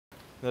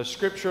The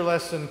scripture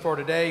lesson for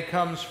today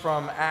comes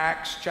from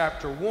Acts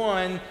chapter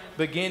 1,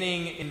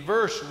 beginning in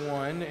verse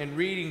 1 and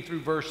reading through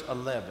verse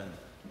 11.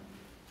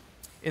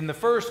 In the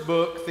first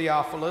book,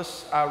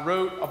 Theophilus, I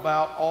wrote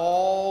about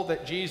all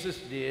that Jesus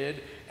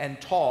did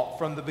and taught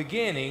from the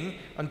beginning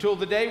until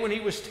the day when he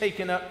was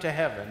taken up to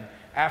heaven,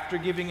 after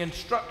giving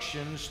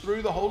instructions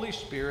through the Holy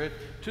Spirit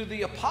to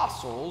the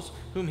apostles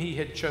whom he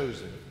had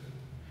chosen.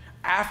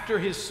 After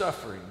his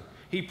suffering,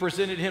 he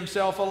presented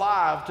himself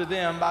alive to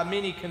them by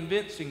many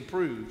convincing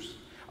proofs,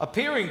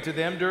 appearing to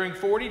them during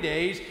 40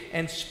 days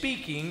and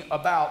speaking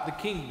about the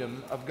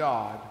kingdom of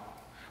God.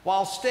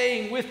 While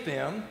staying with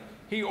them,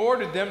 he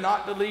ordered them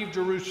not to leave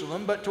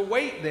Jerusalem, but to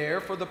wait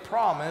there for the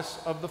promise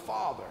of the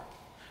Father.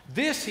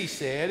 This, he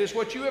said, is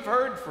what you have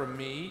heard from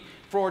me.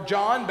 For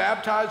John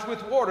baptized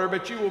with water,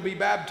 but you will be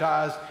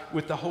baptized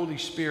with the Holy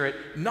Spirit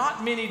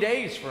not many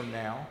days from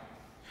now.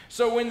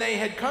 So when they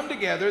had come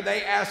together,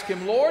 they asked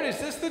him, Lord, is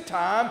this the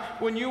time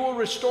when you will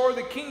restore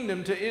the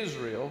kingdom to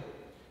Israel?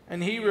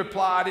 And he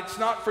replied, it's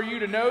not for you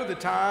to know the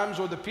times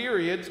or the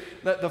periods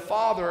that the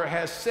Father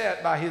has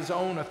set by his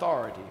own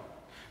authority.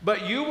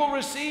 But you will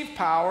receive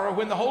power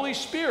when the Holy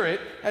Spirit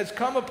has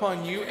come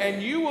upon you,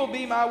 and you will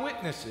be my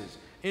witnesses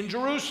in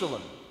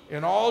Jerusalem,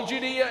 in all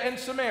Judea and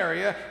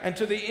Samaria, and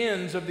to the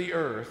ends of the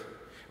earth.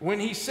 When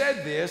he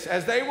said this,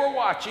 as they were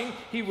watching,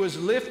 he was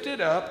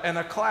lifted up, and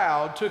a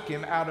cloud took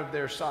him out of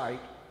their sight.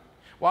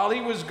 While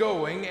he was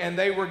going, and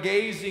they were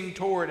gazing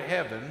toward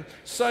heaven,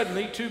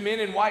 suddenly 2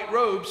 men in white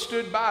robes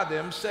stood by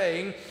them,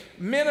 saying,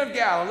 Men of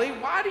Galilee,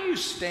 why do you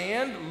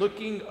stand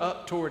looking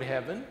up toward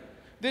heaven?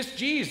 This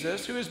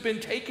Jesus, who has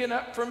been taken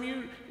up from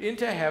you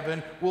into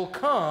heaven, will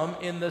come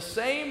in the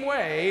same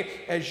way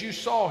as you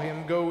saw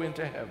him go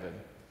into heaven.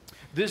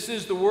 This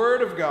is the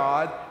word of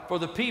God for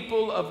the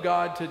people of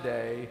God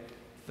today.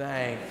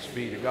 Thanks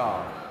be to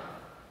God.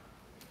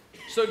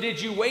 So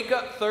did you wake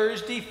up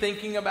Thursday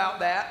thinking about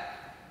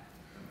that?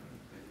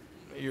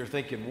 You're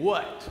thinking,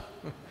 what?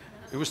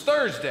 It was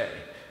Thursday.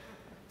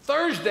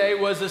 Thursday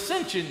was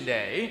Ascension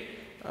Day,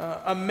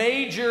 a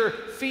major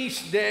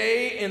feast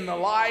day in the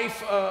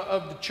life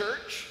of the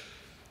church.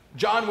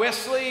 John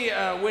Wesley,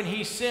 when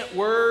he sent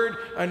word,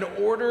 an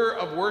order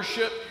of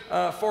worship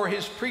for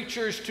his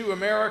preachers to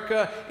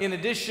America, in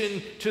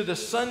addition to the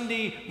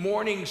Sunday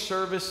morning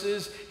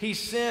services, he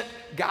sent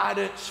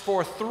guidance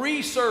for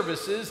 3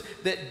 services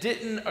that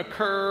didn't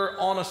occur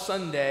on a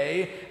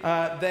Sunday.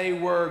 They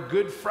were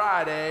Good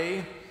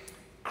Friday,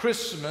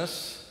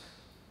 Christmas,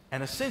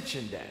 and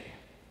Ascension Day.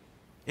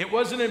 It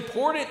was an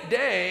important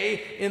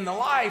day in the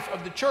life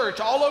of the church.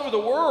 All over the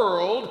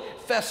world,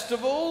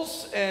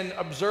 festivals and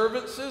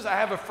observances. I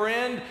have a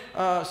friend,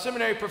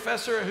 seminary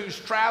professor, who's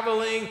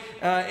traveling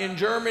in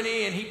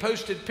Germany, and he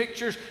posted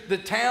pictures. The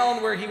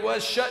town where he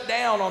was shut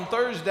down on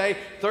Thursday,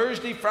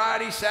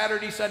 Friday,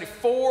 Saturday, Sunday.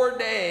 4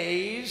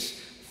 days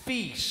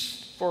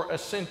feast for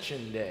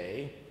Ascension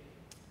Day.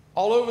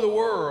 All over the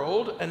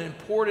world, an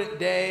important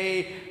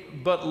day,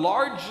 but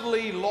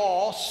largely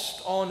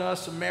lost on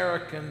us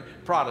American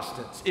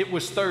Protestants. It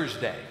was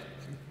Thursday.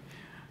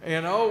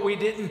 You know, we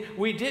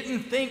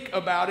didn't think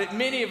about it.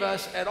 Many of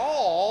us at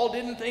all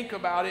didn't think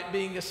about it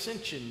being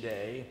Ascension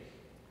Day.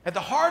 At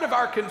the heart of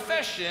our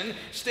confession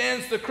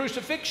stands the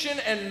crucifixion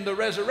and the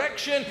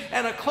resurrection,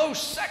 and a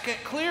close second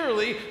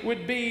clearly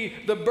would be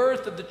the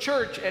birth of the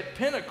church at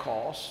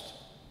Pentecost.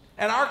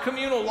 And our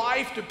communal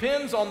life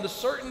depends on the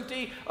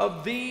certainty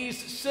of these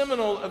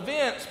seminal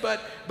events, but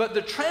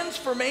the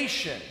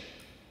transformation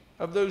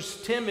of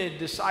those timid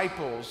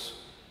disciples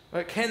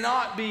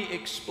cannot be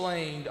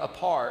explained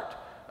apart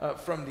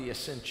from the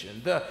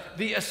ascension.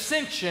 The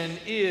ascension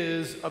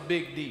is a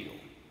big deal.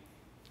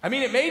 I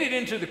mean, it made it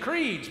into the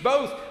creeds.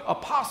 Both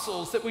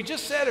apostles that we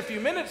just said a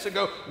few minutes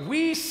ago,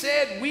 we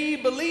said we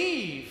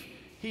believe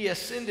he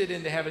ascended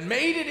into heaven,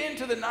 made it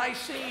into the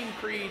Nicene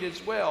Creed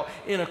as well.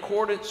 In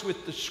accordance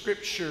with the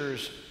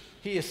scriptures,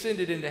 he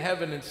ascended into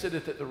heaven and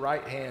sitteth at the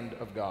right hand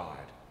of God.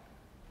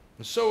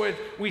 And so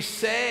we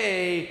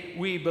say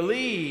we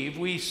believe,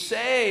 we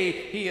say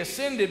he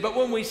ascended, but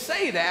when we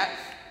say that,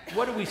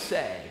 what do we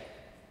say?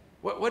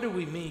 What do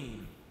we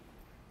mean?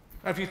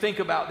 Now, if you think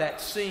about that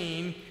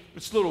scene,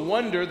 it's little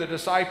wonder the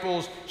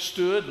disciples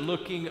stood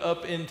looking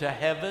up into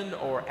heaven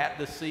or at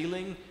the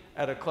ceiling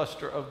at a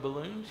cluster of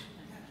balloons.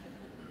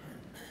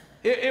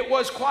 It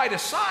was quite a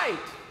sight.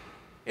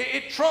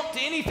 It trumped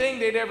anything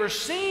they'd ever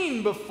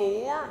seen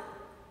before.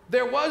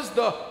 There was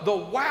the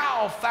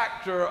wow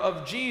factor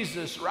of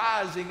Jesus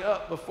rising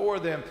up before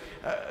them.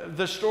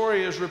 The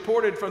story is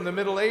reported from the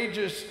Middle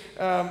Ages,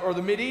 or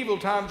the medieval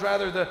times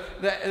rather.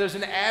 There's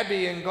an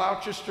abbey in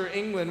Gloucester,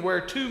 England, where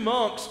 2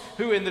 monks,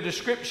 who in the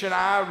description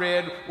I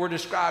read were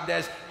described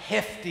as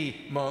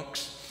hefty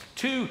monks,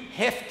 2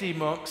 hefty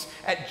monks,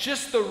 at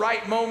just the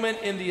right moment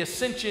in the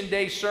Ascension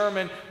Day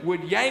sermon,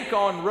 would yank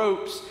on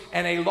ropes,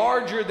 and a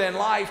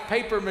larger-than-life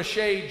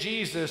papier-mâché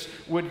Jesus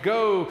would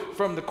go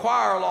from the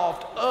choir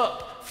loft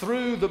up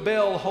through the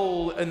bell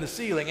hole in the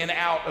ceiling and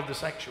out of the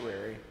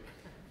sanctuary.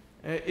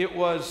 It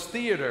was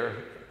theater.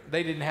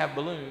 They didn't have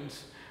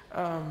balloons.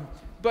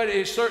 But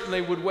it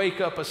certainly would wake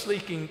up a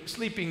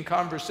sleeping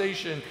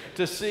conversation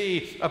to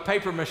see a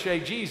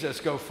papier-mâché Jesus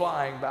go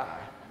flying by.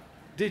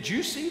 Did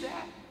you see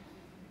that?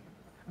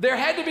 There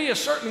had to be a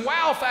certain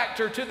wow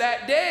factor to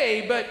that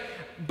day,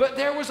 but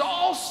there was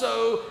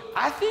also,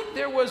 I think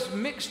there was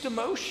mixed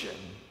emotion.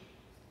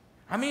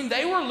 I mean,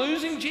 they were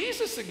losing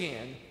Jesus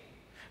again.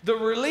 The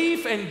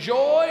relief and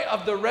joy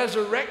of the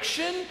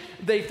resurrection,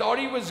 they thought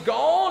he was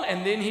gone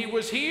and then he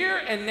was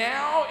here, and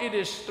now it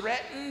is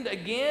threatened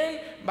again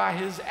by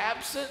his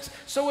absence.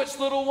 So it's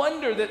little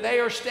wonder that they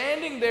are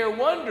standing there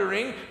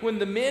wondering when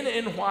the men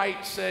in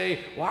white say,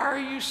 "Why are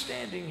you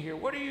standing here?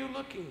 What are you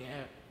looking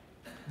at?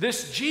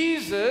 This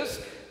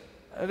Jesus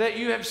that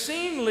you have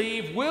seen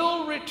leave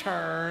will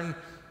return,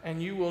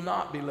 and you will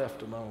not be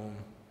left alone."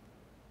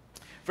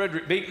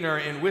 Frederick Buechner,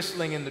 in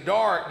Whistling in the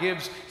Dark,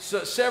 gives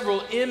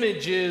several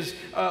images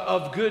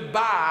of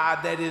goodbye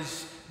that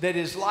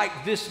is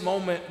like this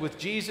moment with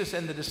Jesus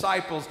and the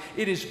disciples.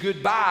 It is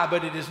goodbye,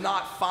 but it is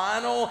not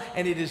final,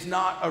 and it is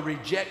not a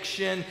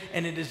rejection,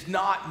 and it does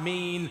not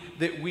mean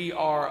that we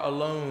are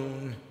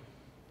alone.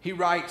 He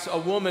writes, "A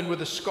woman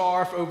with a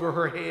scarf over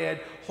her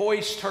head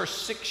hoists her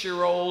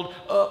 6-year-old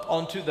up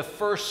onto the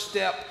first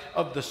step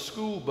of the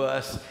school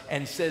bus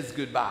and says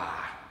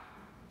goodbye.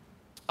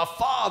 A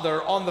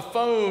father on the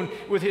phone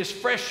with his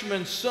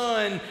freshman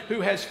son who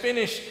has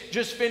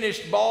just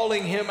finished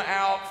bawling him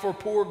out for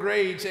poor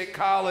grades at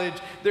college.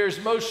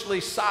 There's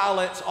mostly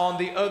silence on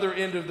the other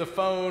end of the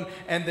phone,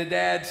 and the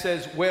dad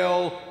says,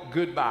 'Well,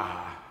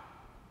 goodbye.'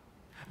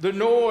 The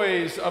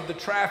noise of the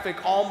traffic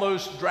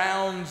almost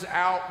drowns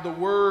out the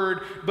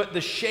word, but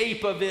the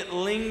shape of it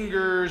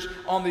lingers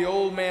on the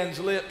old man's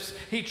lips.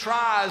 He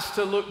tries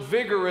to look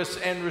vigorous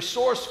and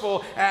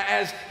resourceful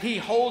as he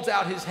holds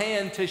out his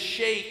hand to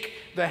shake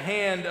the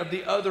hand of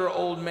the other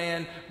old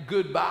man.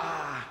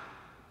 Goodbye."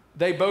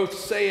 They both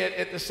say it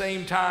at the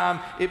same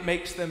time. It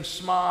makes them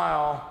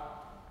smile.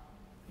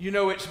 You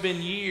know, it's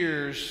been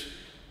years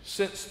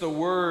since the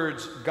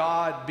words,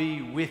 "God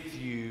be with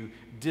you,"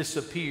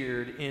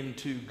 disappeared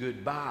into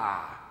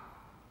goodbye.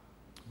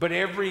 But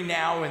every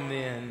now and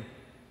then,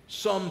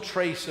 some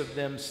trace of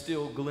them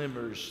still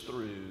glimmers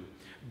through.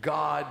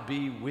 God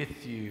be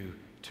with you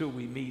till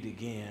we meet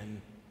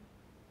again.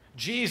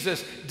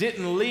 Jesus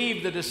didn't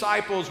leave the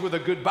disciples with a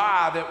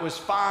goodbye that was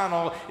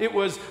final. It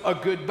was a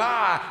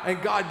goodbye,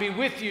 and God be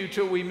with you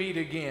till we meet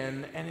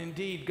again. And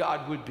indeed,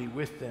 God would be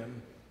with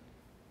them.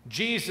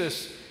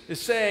 Jesus is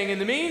saying, in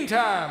the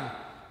meantime,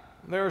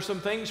 there are some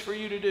things for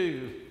you to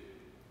do.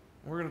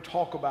 We're going to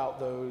talk about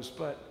those,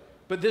 but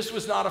this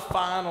was not a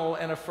final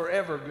and a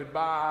forever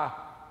goodbye.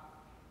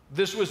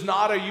 This was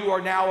not a "you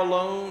are now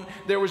alone."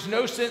 There was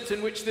no sense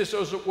in which this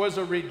was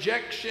a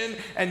rejection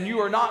and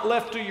you are not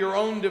left to your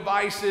own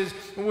devices.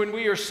 When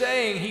we are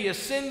saying he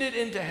ascended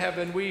into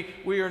heaven,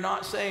 we are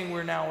not saying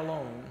we're now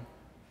alone.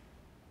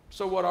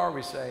 So what are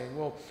we saying?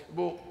 Well,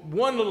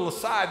 one little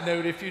side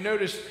note, if you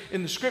notice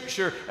in the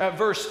scripture,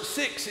 verse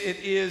 6 it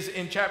is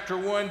in chapter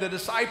 1, the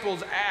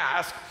disciples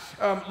ask,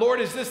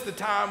 "Lord, is this the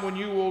time when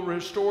you will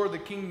restore the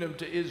kingdom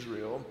to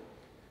Israel?"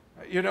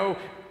 You know,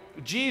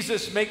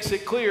 Jesus makes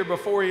it clear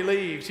before he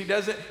leaves. He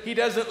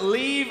doesn't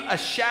leave a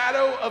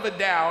shadow of a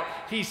doubt.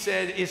 He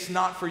said, "It's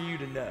not for you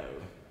to know."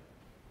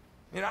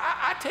 You know,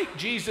 I take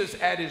Jesus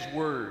at his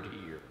word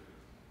here.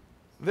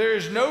 There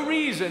is no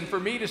reason for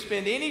me to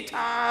spend any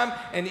time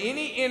and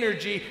any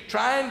energy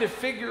trying to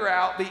figure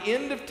out the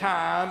end of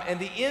time and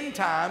the end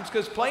times,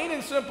 because plain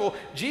and simple,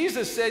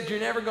 Jesus said you're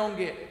never going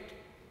to get it.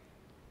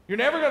 You're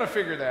never going to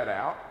figure that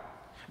out.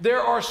 There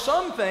are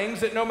some things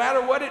that no matter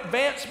what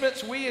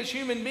advancements we as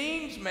human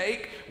beings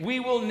make,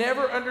 we will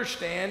never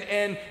understand,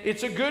 and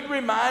it's a good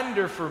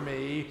reminder for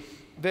me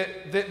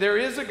that there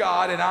is a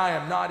God and I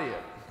am not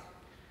it.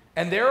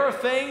 And there are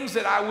things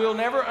that I will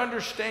never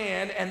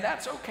understand, and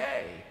that's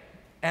okay.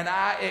 And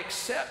I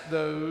accept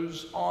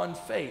those on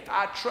faith.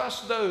 I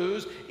trust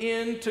those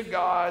into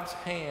God's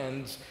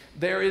hands.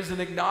 There is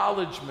an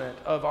acknowledgement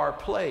of our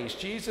place.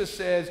 Jesus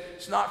says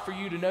it's not for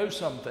you to know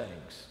some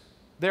things.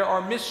 There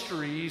are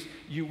mysteries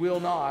you will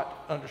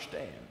not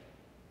understand.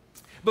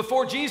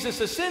 Before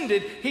Jesus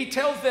ascended, he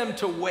tells them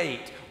to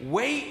wait.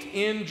 Wait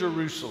in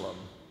Jerusalem.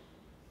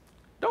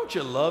 Don't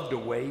you love to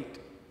wait?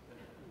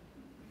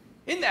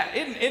 Isn't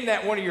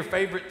that one of your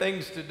favorite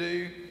things to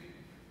do?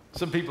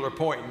 Some people are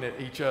pointing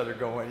at each other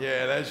going,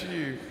 "Yeah, that's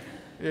you.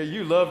 Yeah,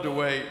 you love to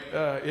wait."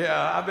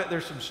 Yeah, I bet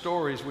there's some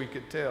stories we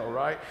could tell,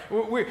 right?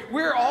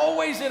 We're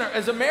always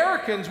as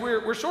Americans,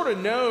 we're sort of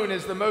known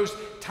as the most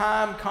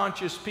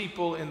time-conscious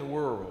people in the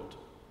world.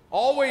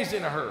 Always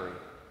in a hurry.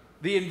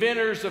 The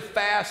inventors of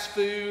fast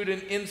food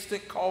and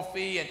instant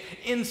coffee and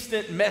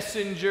instant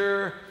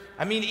messenger.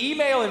 I mean,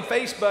 email and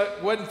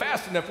Facebook wasn't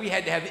fast enough. We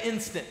had to have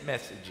instant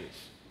messages.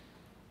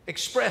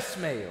 Express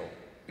mail.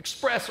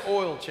 Express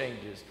oil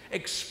changes,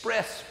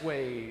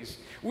 expressways.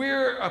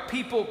 We're a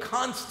people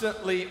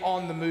constantly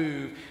on the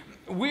move.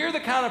 We're the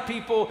kind of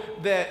people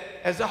that,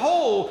 as a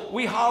whole,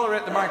 we holler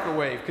at the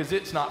microwave because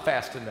it's not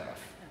fast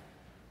enough.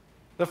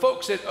 The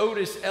folks at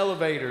Otis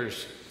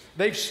Elevators,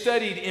 They've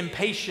studied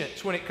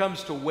impatience when it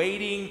comes to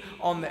waiting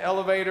on the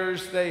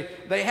elevators.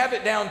 They have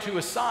it down to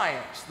a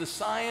science, the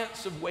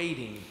science of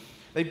waiting.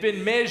 They've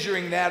been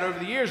measuring that over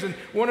the years, and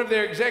one of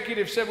their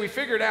executives said, we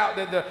figured out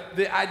that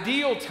the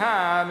ideal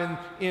time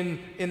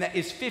in that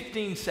is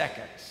 15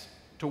 seconds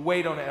to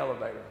wait on an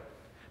elevator.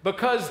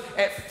 Because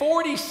at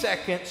 40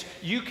 seconds,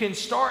 you can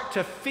start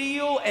to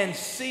feel and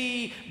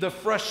see the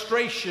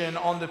frustration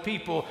on the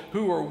people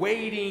who are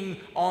waiting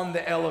on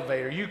the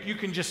elevator. You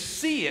can just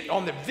see it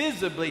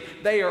visibly.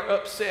 They are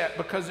upset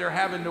because they're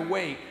having to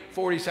wait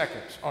 40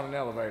 seconds on an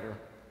elevator.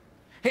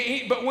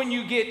 But when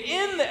you get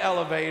in the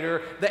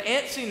elevator, the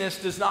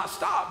antsiness does not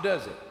stop,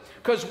 does it?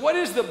 Because what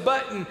is the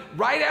button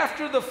right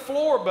after the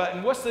floor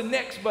button? What's the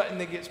next button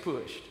that gets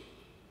pushed?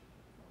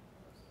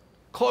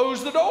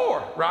 Close the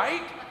door,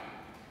 right?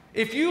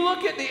 If you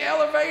look at the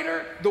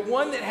elevator, the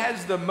one that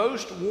has the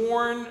most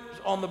worn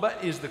on the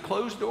button is the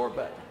closed door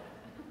button.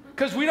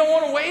 Because we don't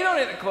want to wait on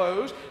it to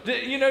close.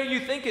 You know, you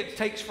think it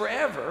takes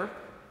forever.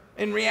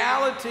 In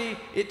reality,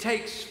 it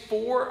takes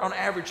on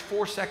average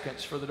 4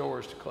 seconds for the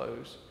doors to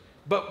close.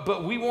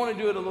 But we want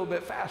to do it a little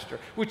bit faster,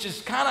 which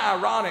is kind of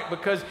ironic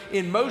because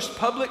in most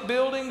public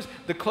buildings,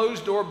 the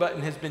closed door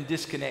button has been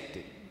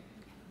disconnected.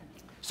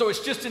 So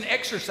it's just an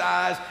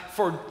exercise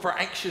for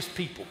anxious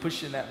people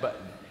pushing that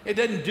button. It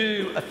doesn't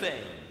do a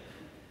thing.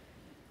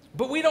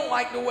 But we don't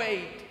like to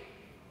wait.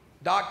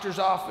 Doctor's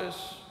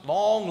office,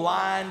 long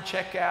line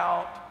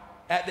checkout,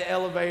 at the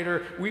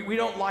elevator. We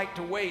don't like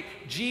to wait.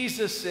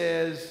 Jesus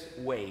says,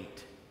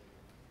 wait.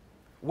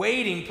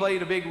 Waiting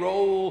played a big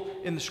role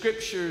in the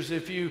scriptures.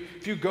 If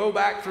you go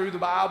back through the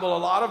Bible, a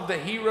lot of the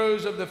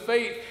heroes of the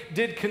faith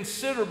did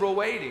considerable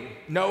waiting.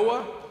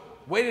 Noah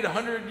waited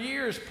 100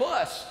 years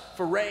plus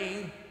for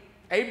rain.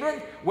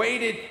 Abram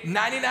waited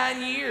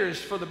 99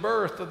 years for the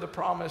birth of the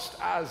promised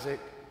Isaac.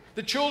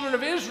 The children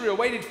of Israel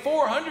waited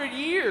 400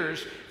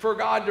 years for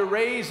God to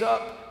raise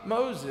up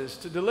Moses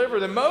to deliver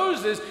them.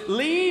 Moses,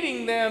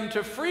 leading them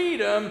to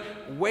freedom,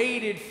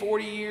 waited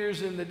 40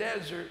 years in the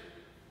desert.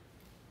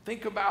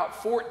 Think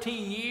about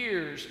 14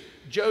 years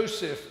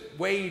Joseph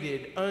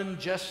waited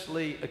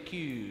unjustly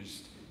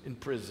accused in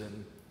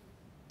prison.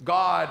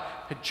 God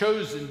had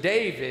chosen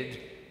David,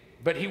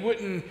 but he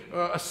wouldn't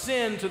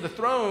ascend to the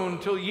throne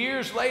until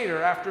years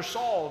later after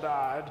Saul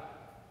died.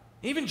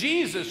 Even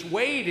Jesus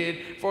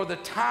waited for the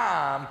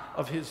time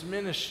of his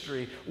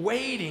ministry.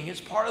 Waiting is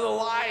part of the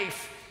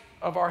life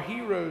of our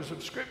heroes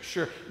of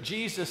Scripture.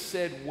 Jesus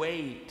said,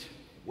 wait,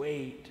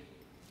 wait.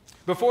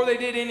 Before they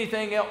did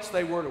anything else,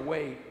 they were to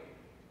wait.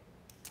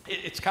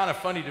 It's kind of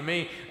funny to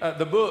me.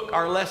 The book,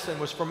 our lesson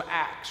was from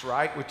Acts,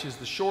 right? Which is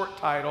the short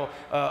title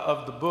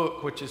of the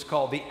book, which is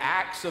called The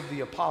Acts of the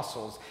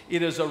Apostles.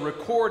 It is a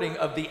recording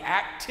of the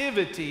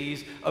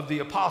activities of the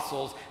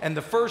apostles. And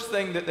the first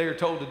thing that they are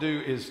told to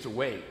do is to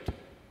wait.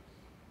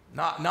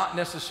 Not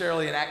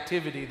necessarily an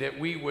activity that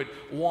we would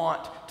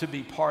want to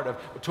be part of,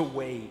 to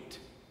wait.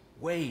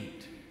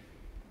 Wait.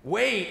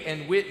 Wait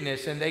and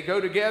witness, and they go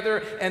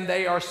together and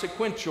they are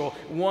sequential.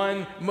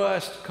 One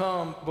must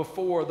come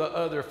before the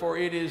other, for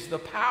it is the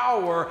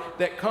power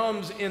that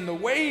comes in the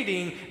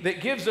waiting that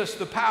gives us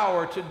the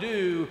power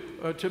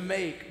to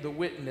make the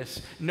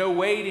witness. No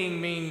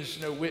waiting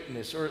means no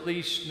witness, or at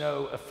least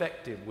no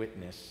effective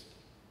witness.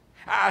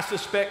 I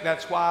suspect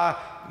that's why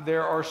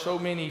there are so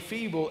many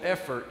feeble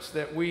efforts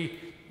that we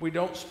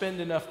don't spend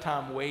enough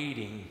time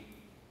waiting.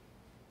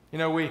 You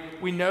know,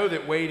 we know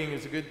that waiting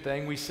is a good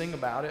thing. We sing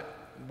about it.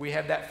 We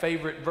have that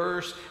favorite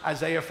verse,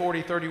 Isaiah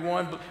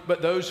 40:31.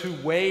 But those who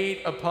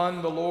wait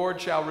upon the Lord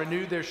shall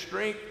renew their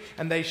strength,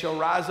 and they shall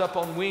rise up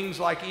on wings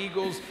like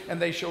eagles,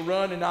 and they shall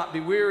run and not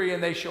be weary,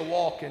 and they shall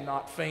walk and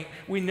not faint.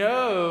 We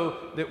know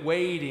that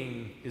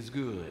waiting is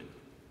good,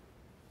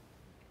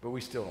 but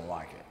we still don't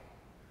like it.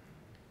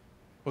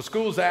 Well,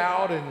 school's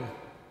out and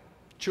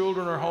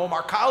children are home.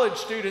 Our college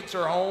students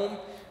are home.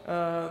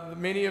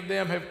 Many of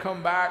them have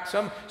come back.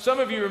 Some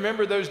of you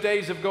remember those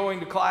days of going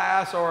to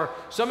class, or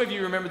some of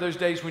you remember those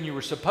days when you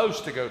were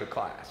supposed to go to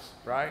class,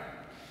 right?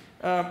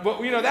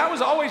 But you know, that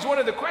was always one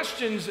of the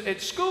questions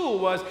at school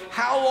was,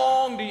 how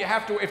long do you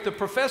have to, if the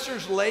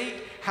professor's late,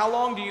 how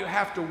long do you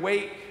have to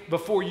wait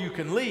before you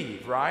can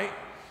leave, right?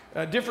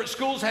 Different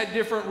schools had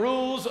different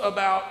rules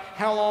about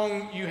how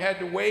long you had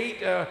to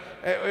wait.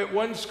 At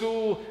one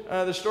school,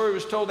 the story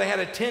was told they had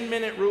a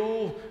 10-minute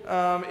rule.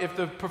 If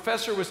the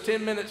professor was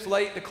 10 minutes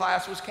late, the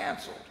class was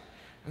canceled.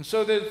 And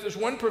so there's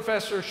one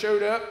professor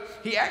showed up.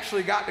 He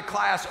actually got to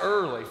class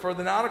early. For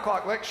the 9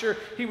 o'clock lecture,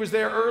 he was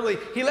there early.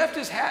 He left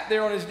his hat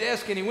there on his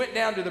desk, and he went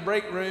down to the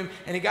break room,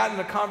 and he got in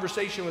a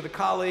conversation with a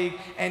colleague,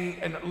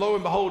 and lo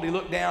and behold, he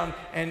looked down,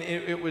 and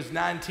it was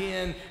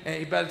 9:10,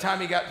 and by the time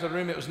he got to the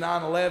room, it was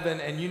 9:11,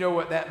 and you know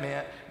what that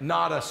meant.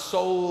 Not a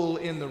soul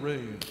in the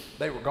room.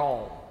 They were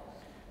gone.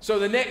 So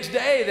the next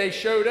day, they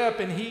showed up,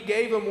 and he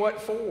gave them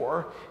what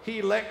for.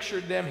 He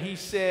lectured them. He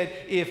said,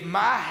 if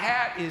my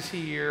hat is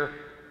here,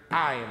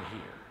 I am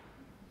here.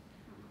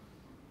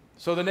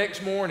 So the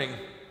next morning,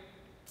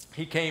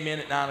 he came in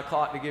at 9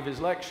 o'clock to give his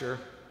lecture.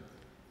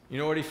 You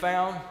know what he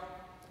found?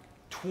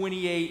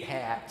 28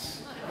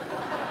 hats.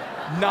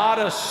 Not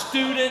a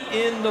student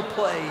in the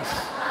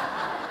place.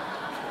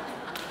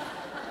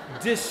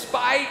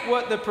 Despite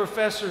what the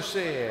professor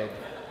said,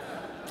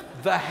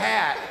 the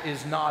hat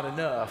is not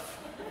enough.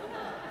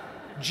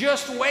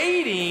 Just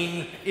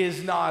waiting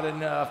is not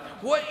enough.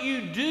 What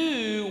you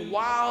do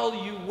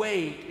while you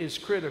wait is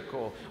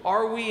critical.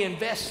 Are we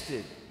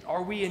invested?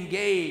 Are we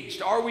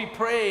engaged? Are we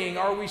praying?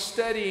 Are we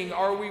studying?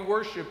 Are we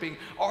worshiping?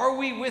 Are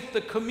we with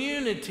the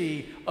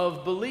community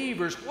of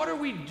believers? What are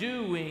we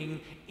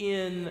doing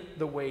in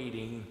the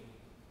waiting?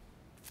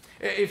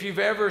 If you've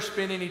ever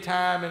spent any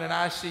time in an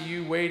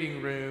ICU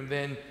waiting room,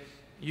 then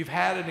you've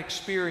had an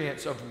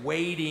experience of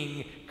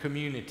waiting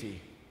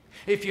community.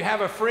 If you have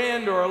a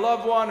friend or a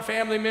loved one, a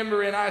family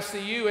member in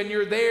ICU, and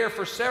you're there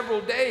for several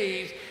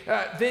days,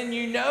 then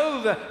you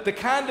know the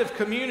kind of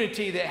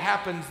community that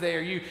happens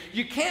there.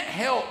 You can't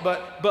help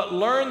but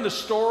learn the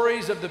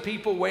stories of the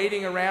people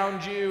waiting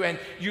around you, and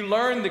you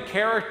learn the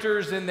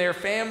characters in their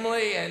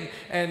family,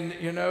 and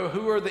you know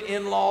who are the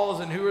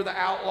in-laws and who are the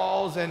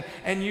outlaws,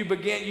 and you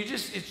begin,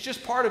 it's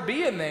just part of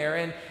being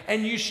there,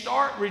 and you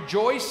start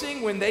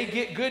rejoicing when they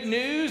get good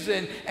news,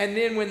 and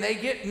then when they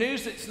get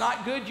news that's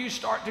not good, you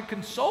start to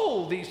console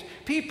these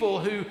people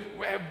who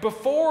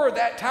before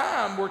that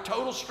time were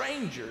total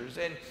strangers.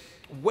 And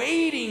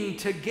waiting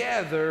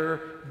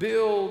together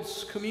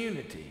builds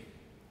community.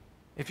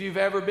 If you've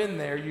ever been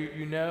there,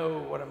 you know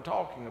what I'm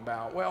talking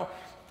about. Well,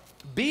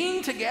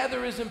 being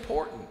together is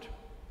important.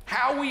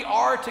 How we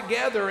are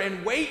together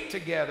and wait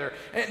together.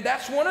 And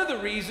that's one of the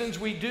reasons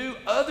we do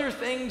other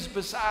things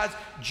besides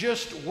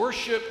just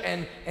worship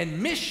and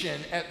mission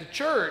at the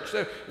church.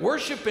 So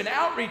worship and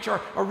outreach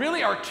are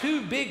really our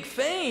two big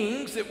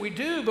things that we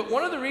do. But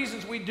one of the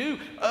reasons we do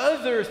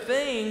other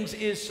things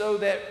is so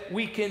that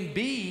we can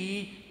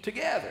be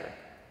together.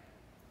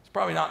 It's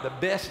probably not the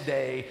best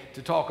day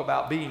to talk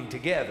about being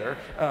together,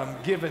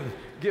 given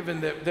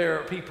that there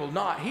are people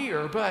not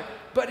here,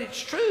 but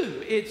it's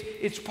true.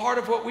 It's part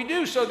of what we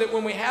do, so that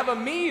when we have a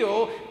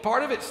meal,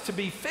 part of it's to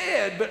be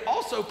fed, but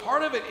also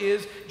part of it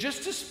is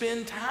just to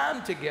spend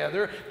time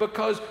together,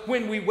 because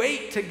when we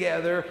wait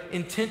together,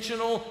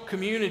 intentional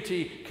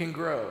community can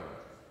grow.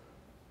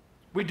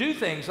 We do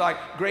things like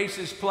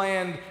Grace's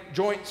planned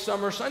joint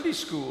summer Sunday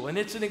school, and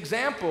it's an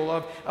example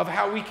of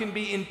how we can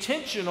be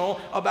intentional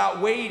about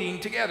waiting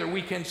together.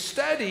 We can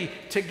study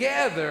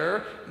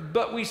together,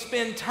 but we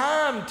spend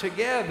time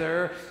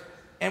together,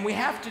 and we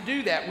have to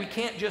do that. We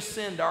can't just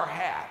send our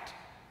hat,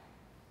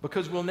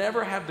 because we'll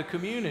never have the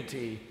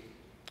community,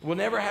 we'll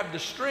never have the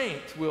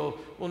strength, we'll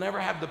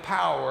never have the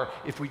power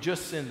if we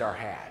just send our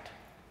hat.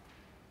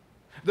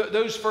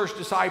 Those first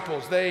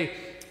disciples,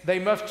 they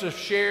must have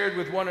shared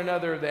with one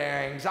another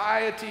their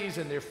anxieties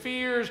and their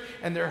fears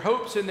and their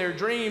hopes and their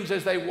dreams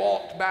as they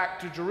walked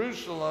back to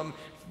Jerusalem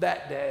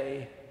that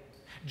day.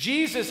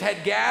 Jesus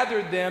had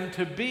gathered them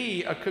to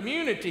be a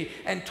community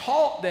and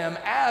taught them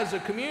as a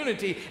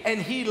community,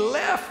 and he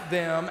left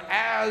them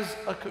as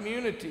a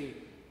community.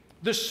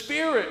 The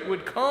Spirit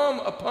would come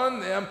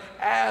upon them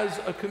as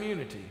a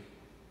community.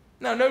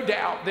 Now, no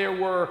doubt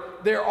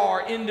there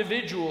are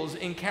individuals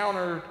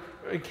encounters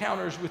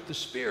with the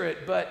Spirit,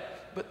 but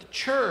the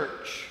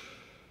church,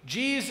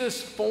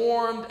 Jesus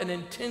formed an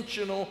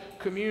intentional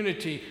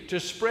community to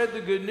spread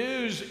the good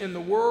news in the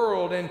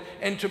world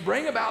and to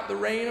bring about the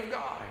reign of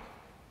God.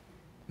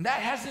 And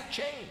that hasn't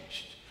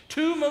changed.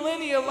 2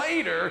 millennia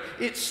later,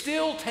 it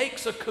still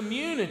takes a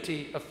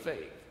community of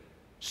faith,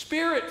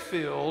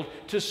 Spirit-filled,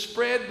 to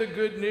spread the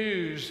good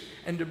news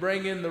and to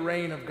bring in the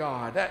reign of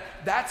God.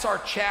 That's our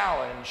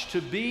challenge,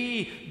 to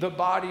be the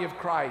body of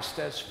Christ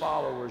as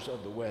followers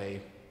of the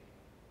way.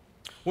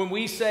 When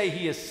we say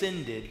he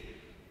ascended,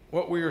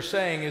 what we are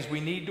saying is we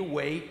need to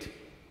wait,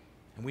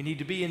 and we need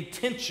to be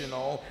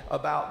intentional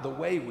about the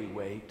way we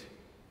wait.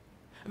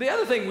 The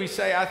other thing we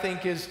say, I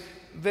think, is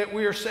that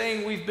we are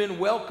saying we've been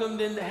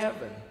welcomed into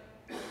heaven,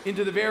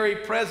 into the very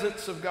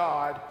presence of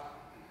God.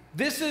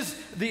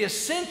 The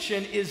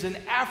ascension is an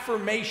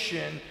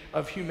affirmation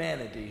of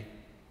humanity.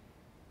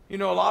 You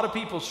know, a lot of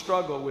people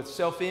struggle with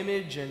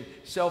self-image and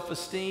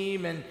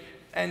self-esteem, and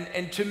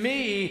to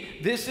me,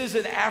 this is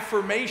an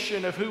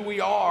affirmation of who we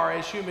are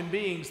as human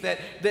beings, that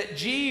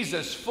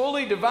Jesus,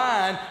 fully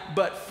divine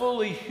but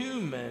fully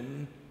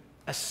human,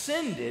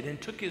 ascended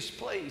and took his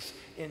place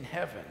in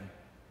heaven.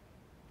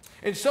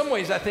 In some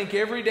ways, I think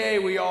every day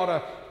we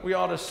ought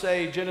to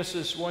say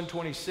Genesis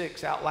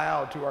 1:26 out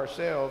loud to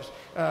ourselves.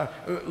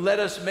 Let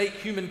us make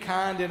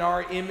humankind in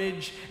our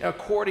image,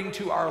 according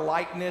to our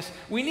likeness.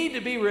 We need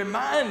to be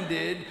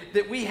reminded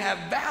that we have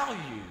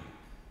value,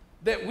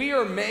 that we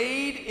are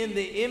made in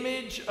the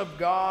image of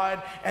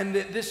God, and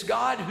that this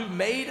God who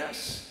made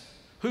us,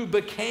 who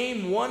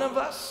became one of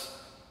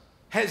us,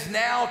 has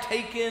now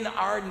taken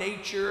our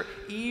nature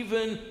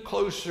even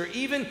closer,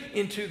 even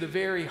into the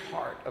very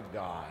heart of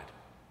God.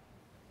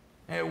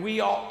 And we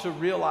ought to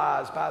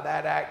realize by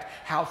that act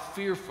how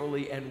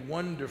fearfully and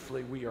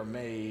wonderfully we are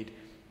made.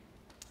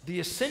 The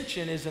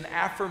ascension is an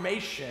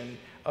affirmation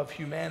of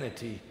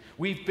humanity.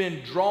 We've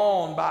been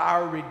drawn by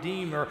our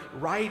Redeemer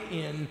right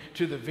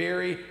into the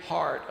very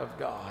heart of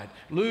God.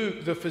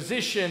 Luke, the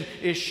physician,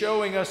 is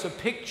showing us a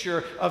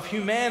picture of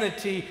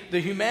humanity, the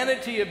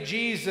humanity of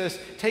Jesus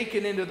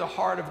taken into the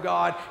heart of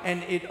God,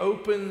 and it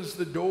opens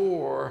the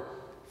door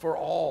for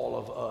all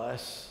of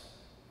us.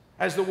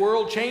 As the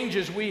world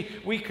changes,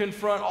 we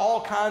confront all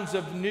kinds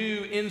of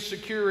new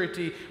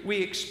insecurity. We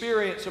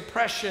experience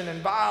oppression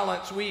and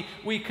violence.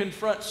 We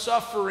confront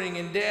suffering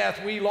and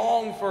death. We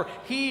long for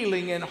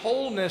healing and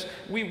wholeness.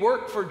 We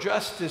work for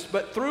justice.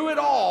 But through it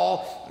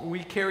all,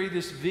 we carry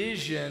this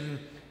vision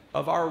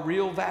of our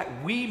real value.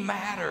 We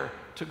matter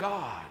to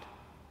God.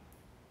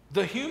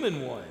 The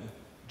human one,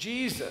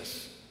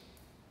 Jesus,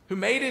 who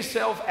made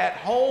himself at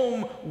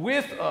home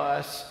with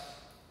us,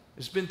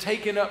 has been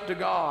taken up to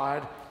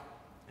God.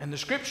 And the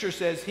scripture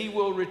says he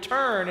will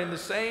return in the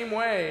same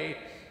way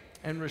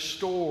and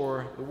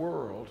restore the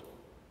world.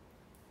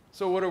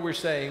 So what are we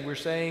saying? We're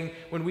saying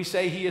when we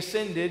say he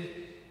ascended,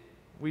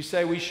 we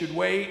say we should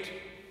wait.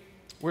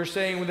 We're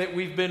saying that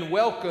we've been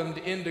welcomed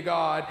into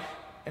God.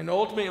 And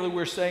ultimately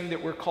we're saying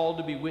that we're called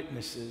to be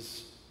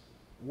witnesses.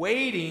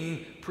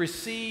 Waiting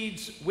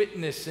precedes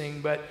witnessing,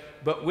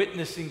 but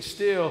witnessing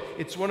still.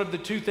 It's one of the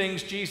two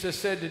things Jesus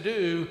said to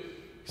do.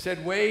 He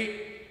said,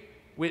 wait,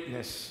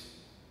 witness.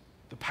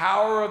 The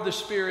power of the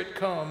Spirit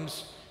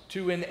comes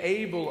to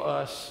enable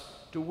us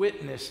to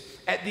witness.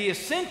 At the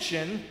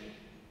ascension,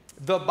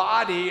 the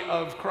body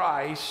of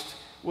Christ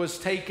was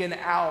taken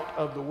out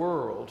of the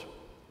world.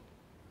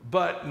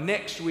 But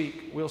next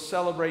week, we'll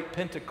celebrate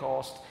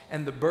Pentecost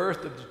and the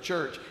birth of the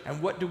church.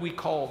 And what do we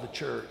call the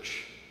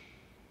church?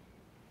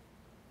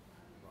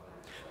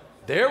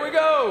 There we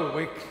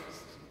go.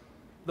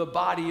 The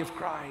body of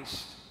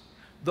Christ.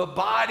 The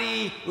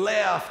body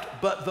left,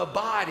 but the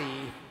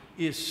body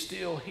is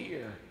still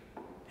here.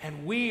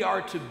 And we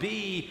are to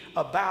be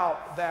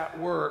about that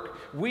work.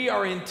 We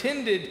are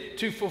intended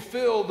to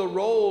fulfill the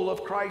role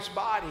of Christ's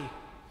body,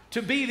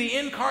 to be the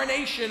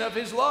incarnation of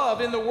his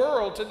love in the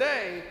world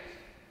today,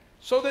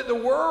 so that the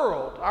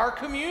world, our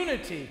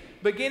community,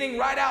 beginning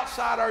right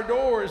outside our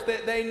doors,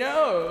 that they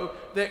know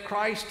that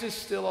Christ is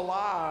still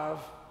alive,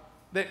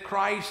 that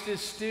Christ is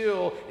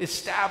still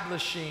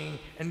establishing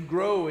and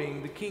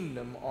growing the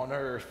kingdom on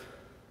earth.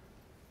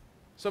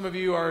 Some of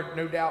you are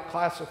no doubt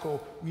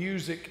classical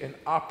music and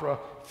opera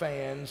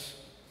fans.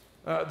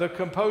 The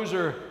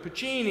composer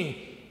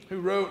Puccini, who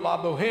wrote La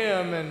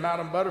Bohème and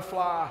Madame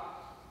Butterfly.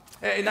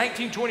 In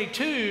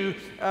 1922,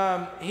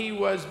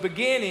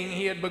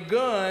 he had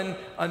begun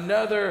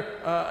another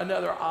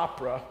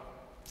opera,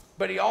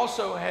 but he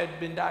also had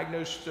been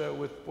diagnosed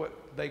with what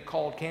they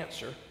called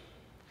cancer.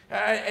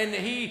 And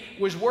he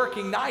was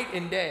working night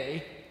and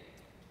day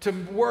to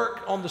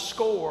work on the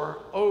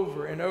score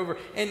over and over.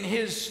 And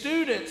his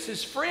students,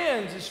 his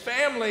friends, his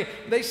family,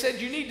 they said,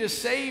 you need to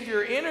save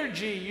your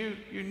energy.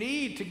 You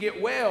need to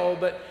get well.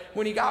 But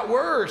when he got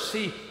worse,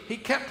 he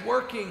kept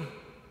working.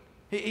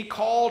 He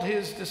called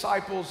his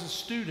disciples, his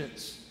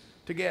students,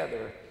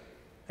 together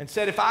and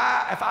said, if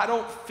I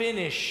don't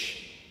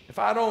finish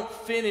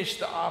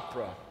the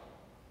opera,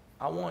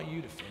 I want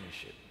you to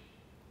finish it.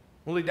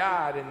 Well, he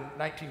died in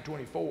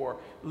 1924,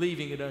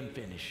 leaving it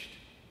unfinished.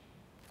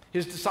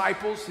 His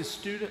disciples, his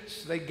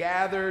students, they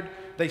gathered,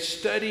 they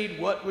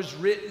studied what was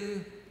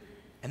written,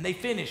 and they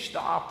finished the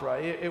opera.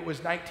 It was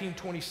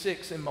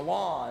 1926 in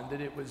Milan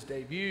that it was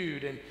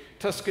debuted, and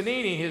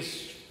Toscanini,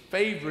 his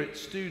favorite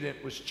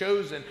student, was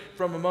chosen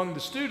from among the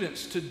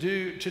students to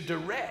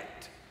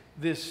direct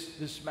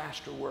this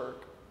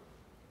masterwork.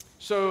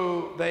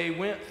 So they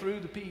went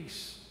through the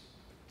piece.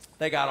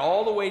 They got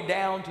all the way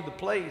down to the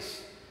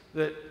place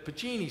that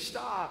Puccini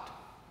stopped,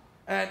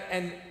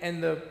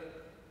 and the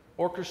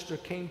orchestra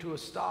came to a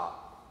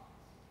stop.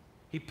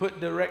 The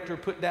director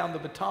put down the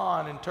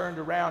baton and turned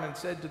around and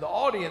said to the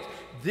audience,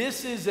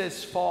 this is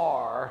as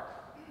far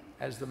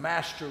as the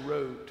master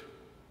wrote.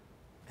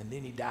 And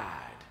then he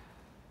died.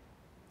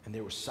 And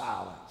there was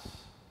silence.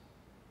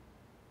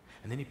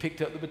 And then he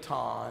picked up the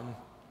baton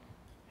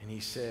and he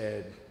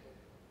said,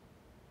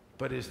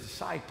 but his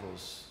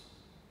disciples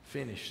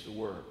finished the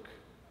work.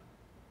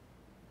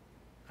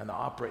 And the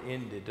opera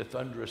ended to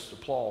thunderous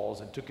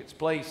applause and took its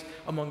place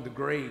among the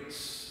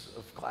greats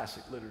of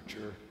classic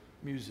literature,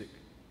 music.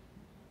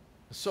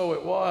 So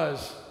it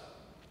was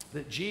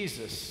that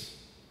Jesus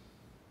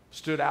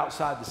stood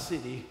outside the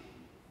city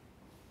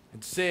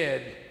and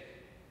said,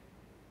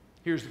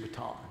 here's the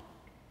baton.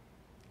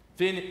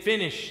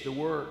 Finish the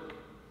work.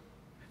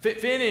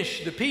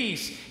 Finish the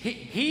piece.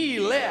 He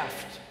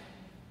left.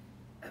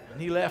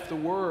 And he left the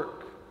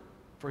work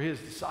for his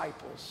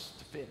disciples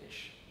to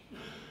finish.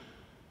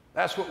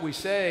 That's what we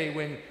say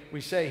when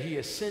we say he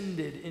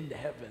ascended into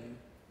heaven.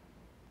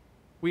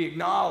 We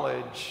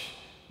acknowledge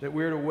that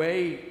we're to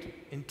wait,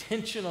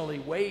 intentionally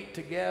wait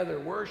together,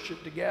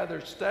 worship together,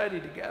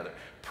 study together,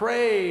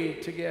 pray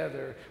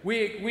together.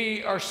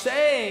 We are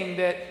saying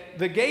that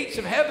the gates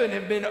of heaven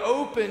have been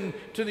opened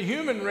to the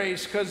human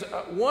race because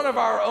one of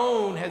our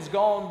own has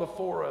gone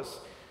before us.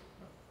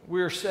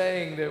 We're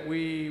saying that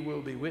we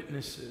will be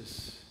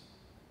witnesses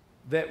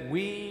that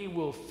we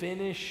will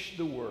finish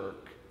the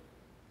work.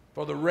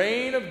 For the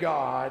reign of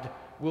God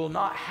will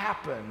not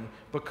happen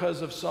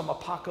because of some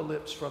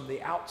apocalypse from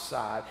the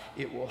outside.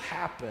 It will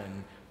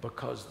happen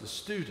because the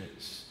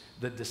students,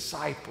 the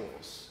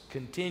disciples,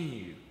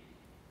 continue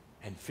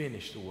and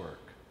finish the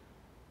work.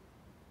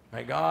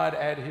 May God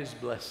add his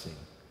blessing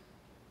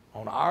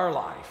on our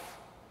life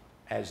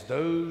as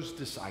those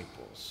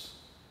disciples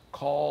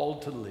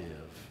called to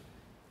live,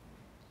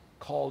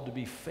 called to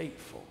be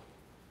faithful,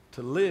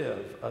 to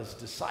live as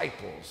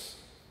disciples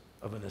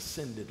of an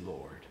ascended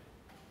Lord.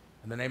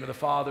 In the name of the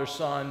Father,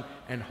 Son,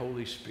 and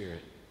Holy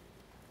Spirit.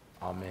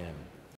 Amen.